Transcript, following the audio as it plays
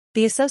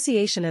The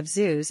Association of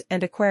Zoos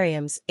and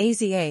Aquariums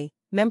 (AZA)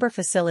 member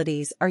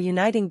facilities are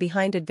uniting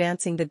behind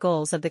advancing the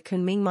goals of the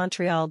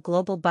Kunming-Montreal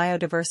Global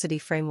Biodiversity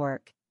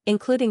Framework,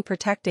 including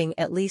protecting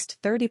at least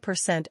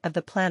 30% of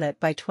the planet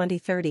by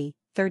 2030,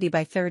 30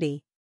 by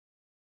 30.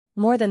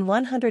 More than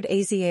 100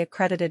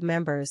 AZA-accredited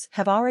members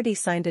have already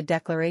signed a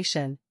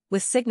declaration,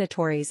 with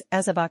signatories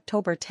as of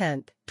October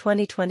 10,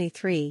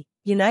 2023,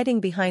 uniting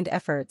behind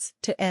efforts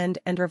to end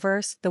and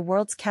reverse the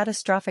world's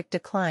catastrophic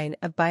decline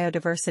of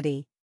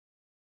biodiversity.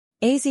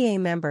 AZA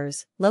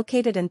members,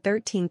 located in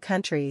 13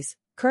 countries,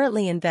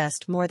 currently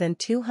invest more than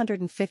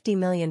 $250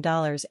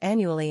 million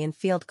annually in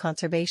field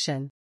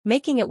conservation,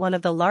 making it one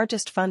of the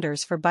largest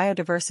funders for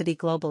biodiversity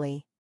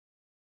globally.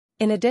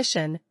 In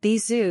addition,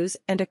 these zoos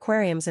and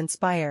aquariums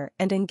inspire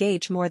and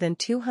engage more than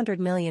 200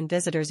 million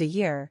visitors a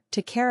year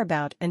to care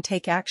about and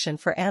take action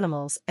for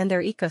animals and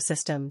their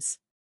ecosystems.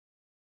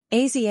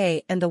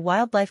 AZA and the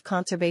Wildlife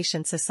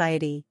Conservation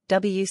Society,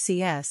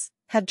 WCS,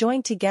 have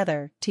joined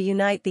together to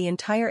unite the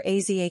entire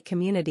AZA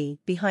community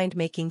behind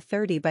making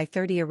 30 by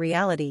 30 a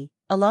reality,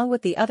 along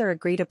with the other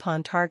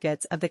agreed-upon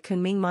targets of the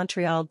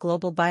Kunming-Montreal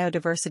Global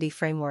Biodiversity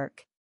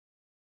Framework.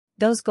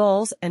 Those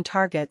goals and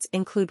targets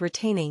include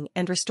retaining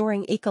and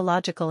restoring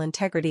ecological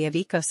integrity of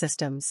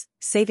ecosystems,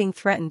 saving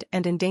threatened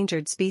and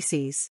endangered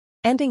species,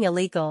 ending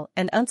illegal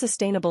and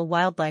unsustainable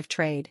wildlife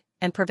trade,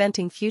 and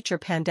preventing future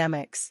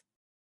pandemics.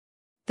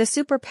 The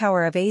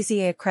superpower of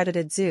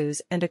AZA-accredited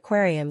zoos and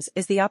aquariums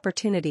is the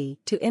opportunity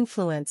to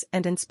influence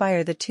and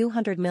inspire the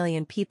 200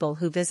 million people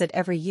who visit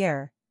every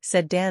year,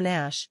 said Dan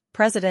Ash,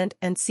 President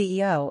and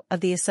CEO of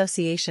the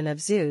Association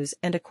of Zoos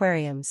and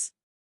Aquariums.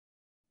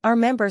 Our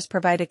members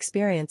provide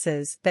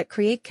experiences that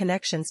create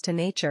connections to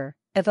nature,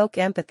 evoke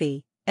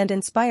empathy, and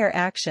inspire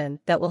action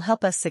that will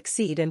help us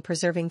succeed in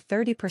preserving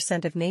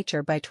 30% of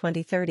nature by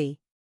 2030.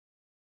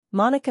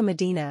 Monica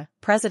Medina,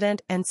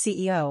 President and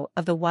CEO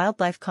of the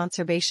Wildlife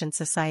Conservation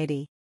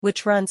Society,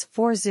 which runs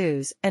 4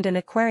 zoos and an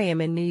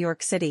aquarium in New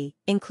York City,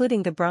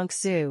 including the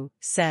Bronx Zoo,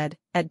 said,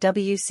 "At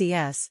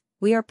WCS,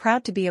 we are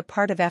proud to be a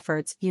part of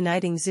efforts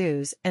uniting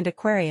zoos and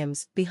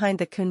aquariums behind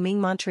the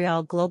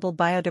Kunming-Montreal Global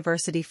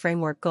Biodiversity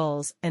Framework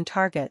goals and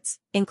targets,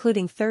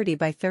 including 30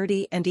 by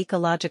 30 and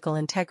ecological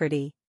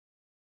integrity.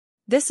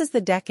 This is the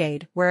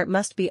decade where it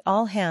must be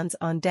all hands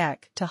on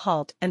deck to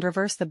halt and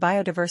reverse the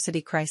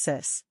biodiversity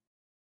crisis.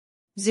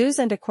 Zoos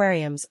and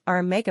aquariums are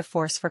a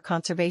megaforce for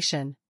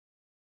conservation.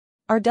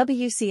 Our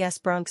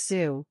WCS Bronx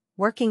Zoo,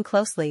 working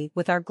closely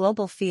with our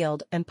global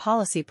field and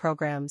policy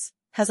programs,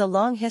 has a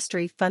long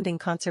history funding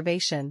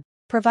conservation,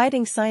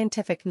 providing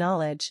scientific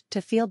knowledge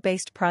to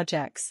field-based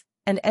projects,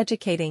 and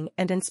educating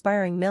and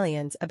inspiring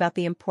millions about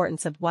the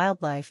importance of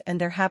wildlife and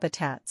their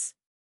habitats."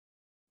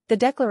 The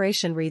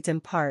declaration reads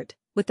in part,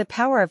 "With the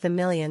power of the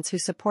millions who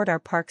support our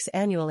parks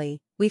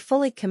annually, we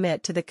fully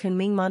commit to the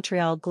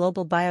Kunming-Montreal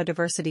Global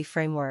Biodiversity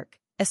Framework,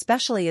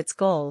 especially its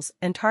goals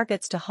and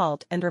targets to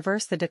halt and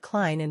reverse the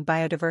decline in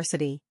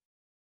biodiversity.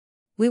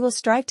 We will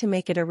strive to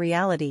make it a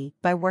reality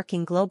by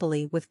working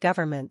globally with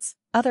governments,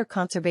 other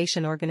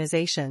conservation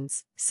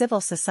organizations,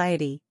 civil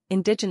society,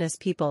 indigenous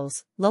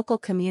peoples, local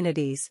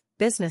communities,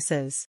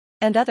 businesses,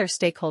 and other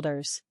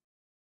stakeholders.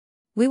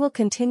 We will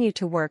continue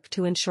to work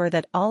to ensure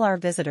that all our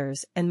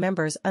visitors and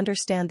members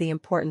understand the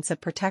importance of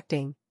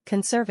protecting,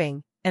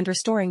 conserving, and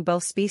restoring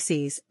both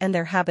species and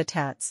their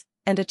habitats,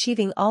 and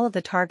achieving all of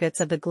the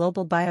targets of the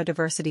Global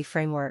Biodiversity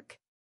Framework.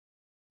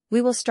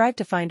 We will strive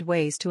to find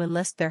ways to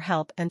enlist their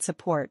help and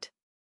support."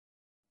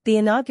 The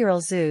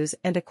inaugural zoos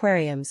and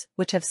aquariums,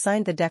 which have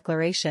signed the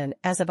declaration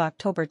as of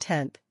October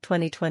 10,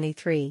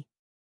 2023.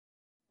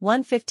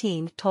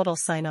 115 total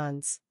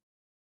sign-ons.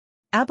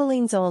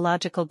 Abilene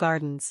Zoological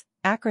Gardens,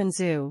 Akron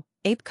Zoo,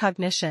 Ape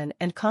Cognition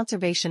and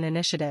Conservation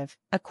Initiative,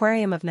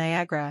 Aquarium of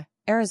Niagara,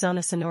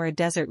 Arizona Sonora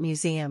Desert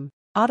Museum,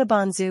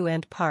 Audubon Zoo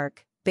and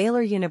Park,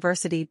 Baylor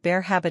University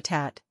Bear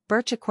Habitat,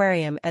 Birch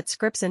Aquarium at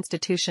Scripps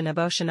Institution of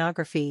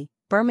Oceanography,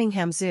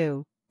 Birmingham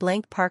Zoo,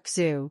 Blank Park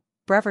Zoo,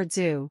 Brevard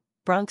Zoo,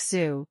 Bronx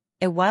Zoo,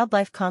 a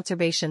Wildlife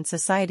Conservation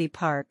Society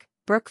Park,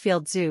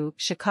 Brookfield Zoo,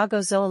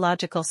 Chicago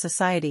Zoological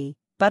Society,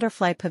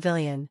 Butterfly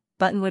Pavilion,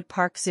 Buttonwood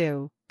Park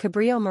Zoo,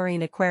 Cabrillo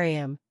Marine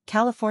Aquarium,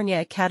 California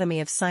Academy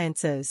of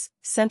Sciences,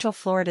 Central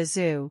Florida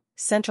Zoo,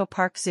 Central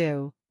Park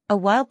Zoo, a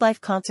Wildlife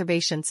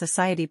Conservation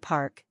Society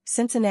Park,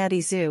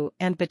 Cincinnati Zoo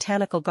and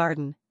Botanical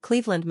Garden,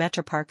 Cleveland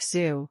Metropark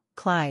Zoo,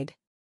 Clyde.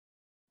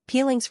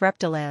 Peelings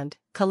Reptiland,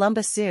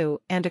 Columbus Zoo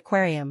and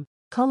Aquarium,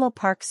 Como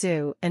Park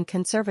Zoo and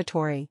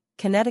Conservatory,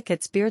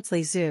 Connecticut's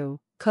Beardsley Zoo,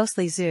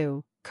 Coastly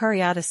Zoo,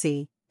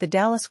 Curiosity, the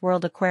Dallas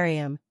World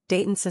Aquarium,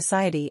 Dayton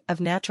Society of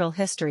Natural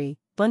History,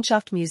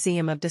 Bunshaft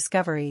Museum of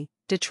Discovery,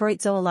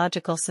 Detroit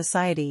Zoological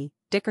Society,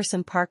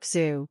 Dickerson Park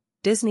Zoo,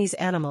 Disney's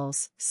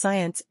Animals,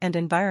 Science and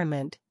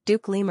Environment,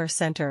 Duke Lemur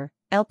Center,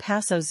 El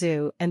Paso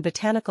Zoo and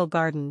Botanical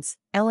Gardens,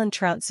 Ellen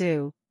Trout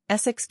Zoo,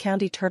 Essex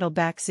County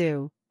Turtleback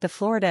Zoo, the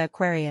Florida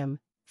Aquarium,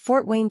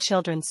 Fort Wayne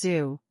Children's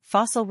Zoo,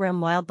 Fossil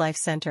Rim Wildlife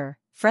Center,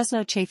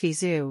 Fresno Chaffee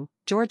Zoo,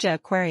 Georgia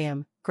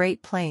Aquarium,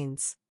 Great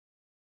Plains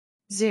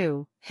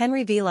Zoo,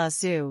 Henry Vilas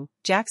Zoo,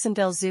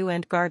 Jacksonville Zoo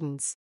and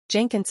Gardens,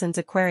 Jenkinson's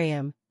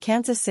Aquarium,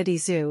 Kansas City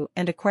Zoo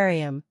and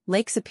Aquarium,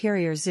 Lake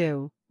Superior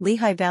Zoo,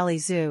 Lehigh Valley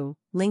Zoo,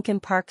 Lincoln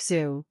Park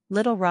Zoo,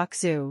 Little Rock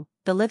Zoo,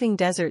 the Living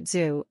Desert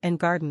Zoo and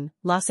Garden,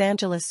 Los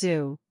Angeles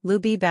Zoo, Lou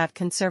Bat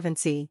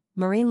Conservancy,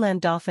 Marineland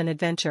Dolphin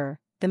Adventure,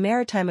 the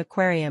Maritime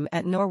Aquarium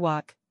at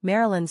Norwalk,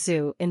 Maryland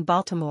Zoo in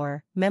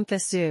Baltimore,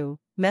 Memphis Zoo,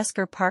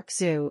 Mesker Park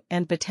Zoo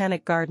and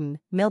Botanic Garden,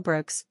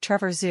 Millbrooks,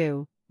 Trevor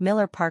Zoo,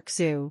 Miller Park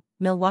Zoo,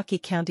 Milwaukee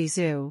County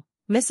Zoo,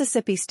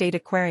 Mississippi State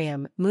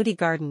Aquarium, Moody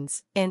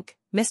Gardens, Inc.,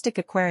 Mystic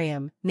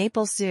Aquarium,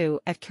 Naples Zoo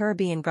at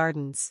Caribbean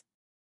Gardens.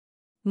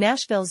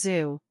 Nashville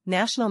Zoo,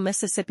 National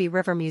Mississippi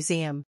River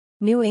Museum,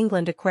 New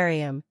England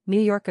Aquarium,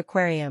 New York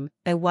Aquarium,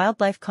 a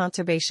Wildlife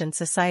Conservation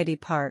Society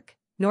Park,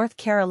 North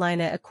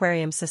Carolina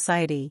Aquarium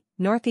Society,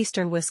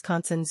 Northeastern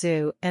Wisconsin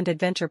Zoo and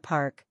Adventure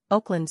Park,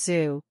 Oakland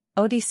Zoo,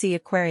 ODC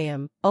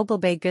Aquarium, Ogle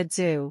Bay Good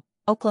Zoo,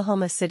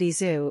 Oklahoma City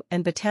Zoo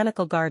and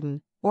Botanical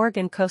Garden,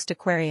 Oregon Coast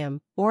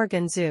Aquarium,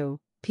 Oregon Zoo,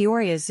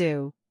 Peoria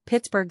Zoo,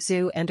 Pittsburgh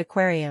Zoo and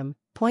Aquarium,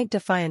 Point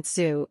Defiance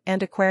Zoo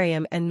and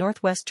Aquarium and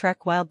Northwest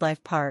Trek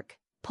Wildlife Park,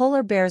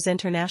 Polar Bears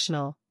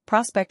International,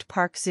 Prospect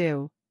Park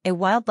Zoo, a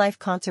Wildlife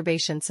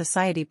Conservation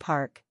Society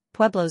Park,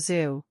 Pueblo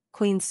Zoo,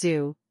 Queens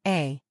Zoo,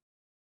 a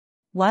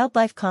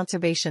Wildlife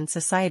Conservation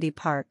Society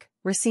Park,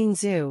 Racine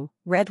Zoo,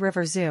 Red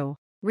River Zoo,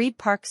 Reed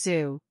Park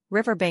Zoo,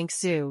 Riverbank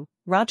Zoo,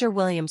 Roger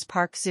Williams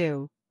Park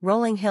Zoo,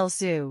 Rolling Hills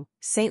Zoo,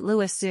 St.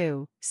 Louis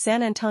Zoo,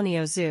 San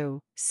Antonio Zoo,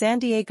 San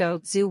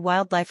Diego Zoo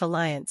Wildlife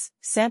Alliance,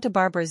 Santa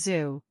Barbara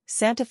Zoo,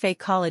 Santa Fe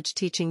College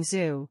Teaching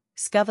Zoo,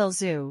 Scoville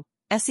Zoo,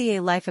 SEA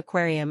Life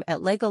Aquarium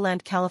at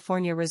Legoland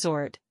California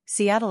Resort,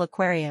 Seattle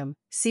Aquarium,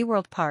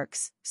 SeaWorld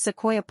Parks,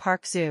 Sequoia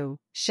Park Zoo,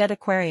 Shedd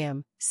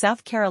Aquarium,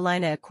 South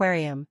Carolina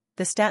Aquarium,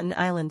 the Staten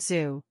Island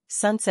Zoo,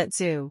 Sunset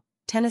Zoo,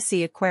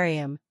 Tennessee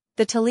Aquarium,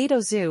 the Toledo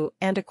Zoo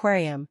and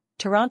Aquarium,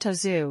 Toronto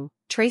Zoo,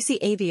 Tracy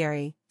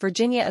Aviary,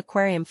 Virginia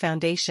Aquarium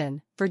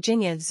Foundation,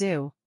 Virginia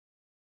Zoo,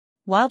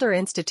 Wilder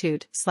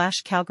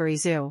Institute/Calgary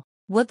Zoo,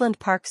 Woodland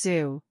Park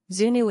Zoo,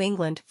 Zoo New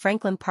England,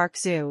 Franklin Park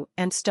Zoo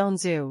and Stone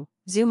Zoo,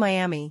 Zoo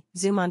Miami,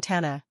 Zoo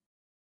Montana.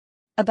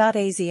 About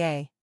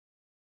AZA.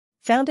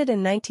 Founded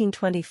in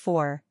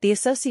 1924, the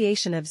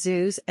Association of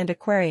Zoos and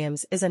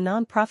Aquariums is a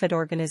non-profit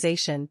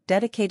organization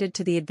dedicated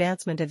to the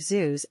advancement of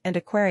zoos and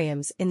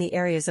aquariums in the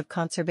areas of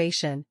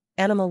conservation,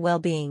 animal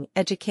well-being,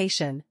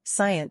 education,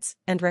 science,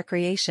 and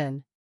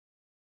recreation.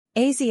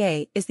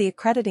 AZA is the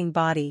accrediting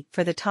body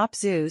for the top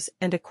zoos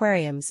and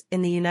aquariums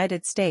in the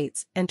United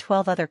States and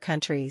 12 other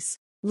countries.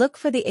 Look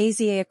for the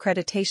AZA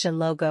accreditation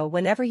logo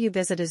whenever you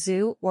visit a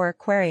zoo or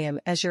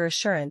aquarium as your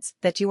assurance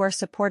that you are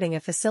supporting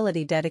a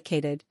facility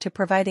dedicated to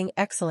providing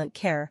excellent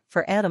care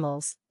for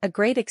animals, a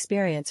great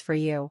experience for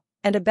you,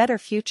 and a better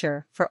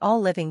future for all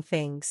living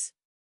things.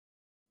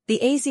 The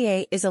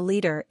AZA is a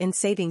leader in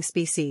saving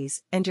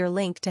species and your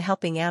link to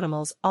helping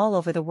animals all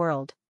over the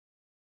world.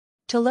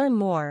 To learn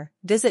more,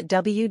 visit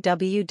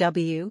www.aza.org.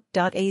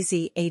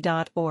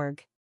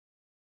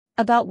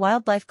 About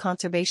Wildlife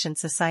Conservation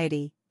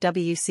Society,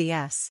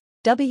 WCS.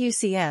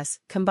 WCS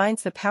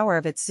combines the power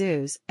of its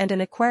zoos and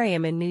an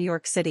aquarium in New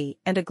York City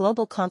and a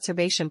global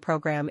conservation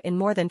program in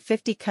more than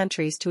 50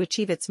 countries to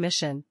achieve its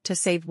mission to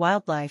save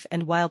wildlife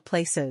and wild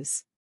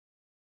places.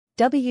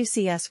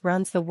 WCS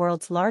runs the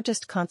world's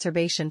largest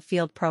conservation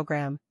field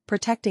program,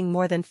 protecting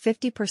more than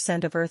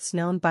 50% of Earth's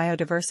known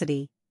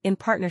biodiversity, in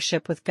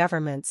partnership with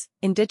governments,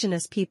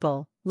 indigenous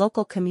people,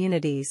 local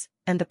communities,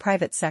 and the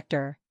private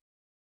sector.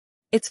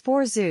 Its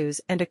 4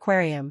 zoos and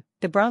aquarium,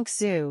 the Bronx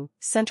Zoo,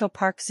 Central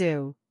Park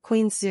Zoo,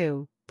 Queens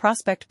Zoo,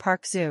 Prospect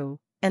Park Zoo,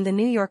 and the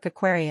New York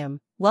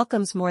Aquarium,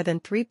 welcomes more than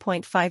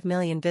 3.5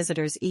 million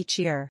visitors each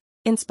year,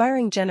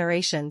 inspiring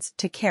generations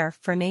to care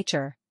for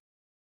nature.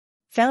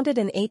 Founded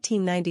in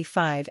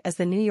 1895 as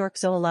the New York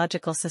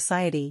Zoological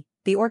Society,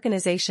 the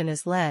organization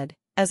is led,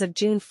 as of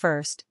June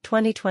 1,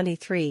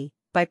 2023,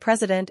 by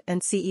President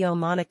and CEO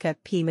Monica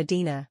P.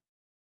 Medina.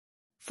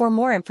 For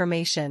more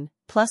information,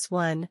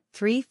 +1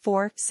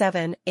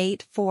 347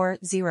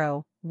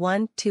 840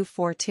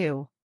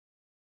 1242.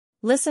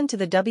 Listen to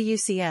the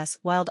WCS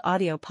Wild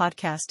Audio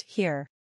podcast here.